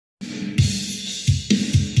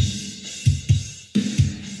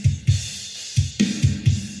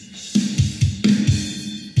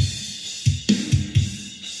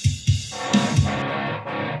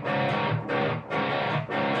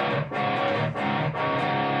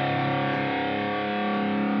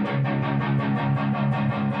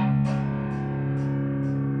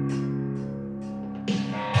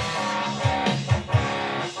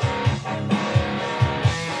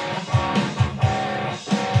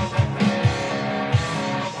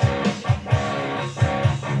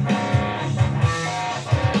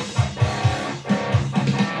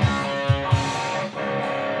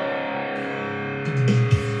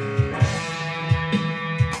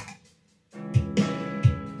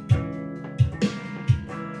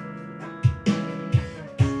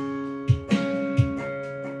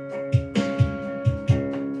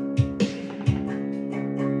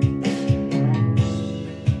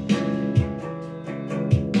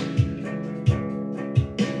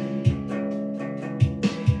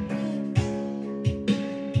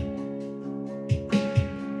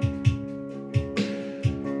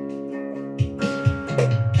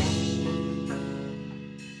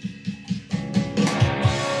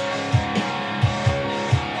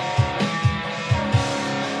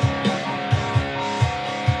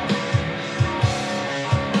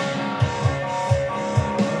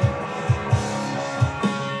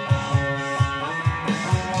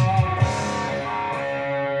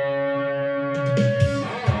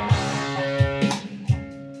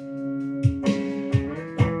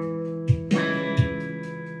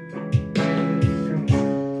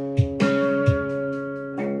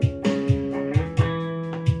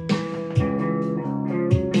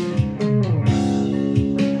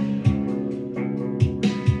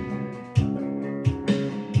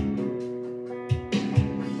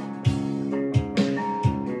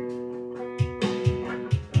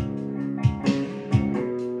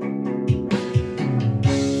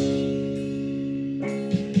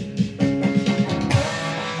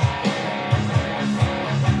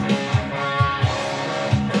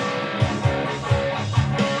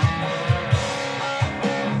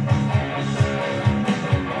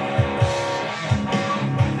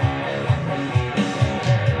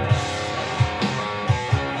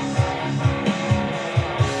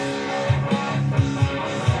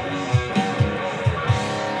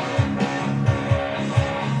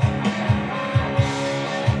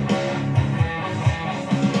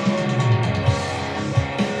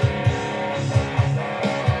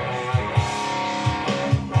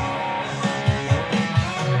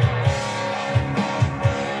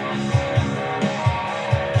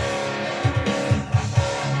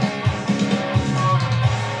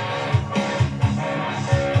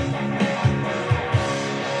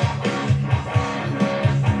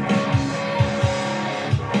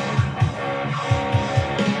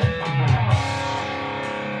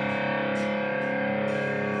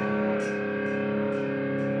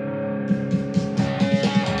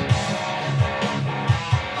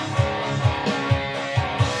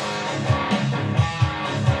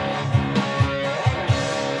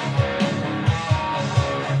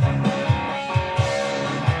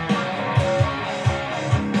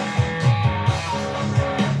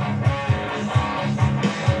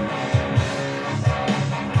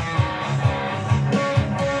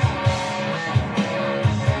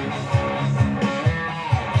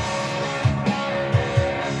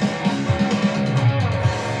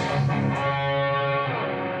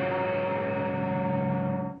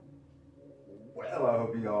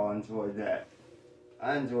enjoyed that.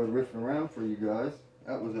 I enjoyed riffing around for you guys.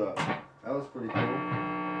 That was pretty cool.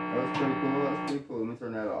 That was pretty cool. Let me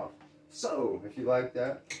turn that off. So, if you like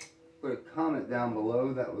that, put a comment down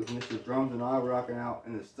below. That was Mr. Drums and I rocking out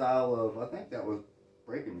in the style of, I think that was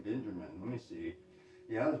Breaking Benjamin. Let me see.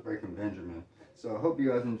 Yeah, that was Breaking Benjamin. So I hope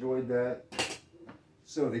you guys enjoyed that.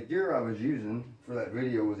 So the gear I was using for that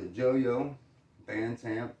video was a Joyo,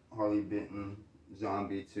 Bantamp, Harley Benton,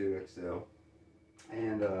 Zombie 2 XL.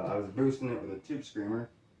 And I was boosting it with a tube screamer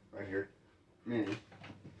right here, mini.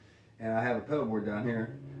 And I have a pedal board down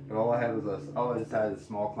here, but all I just had a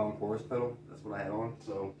small clone chorus pedal. That's what I had on.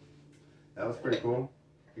 So that was pretty cool.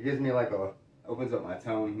 It gives me like opens up my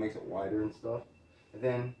tone, makes it wider and stuff. And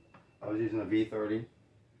then I was using a V30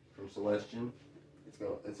 from Celestion.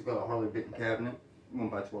 It's got a Harley Benton cabinet,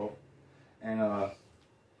 1x12. And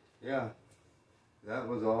yeah, that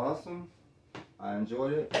was awesome. I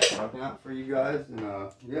enjoyed it, rocking out for you guys. And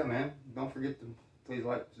yeah, man, don't forget to please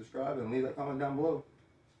like, subscribe, and leave that comment down below.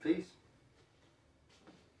 Peace.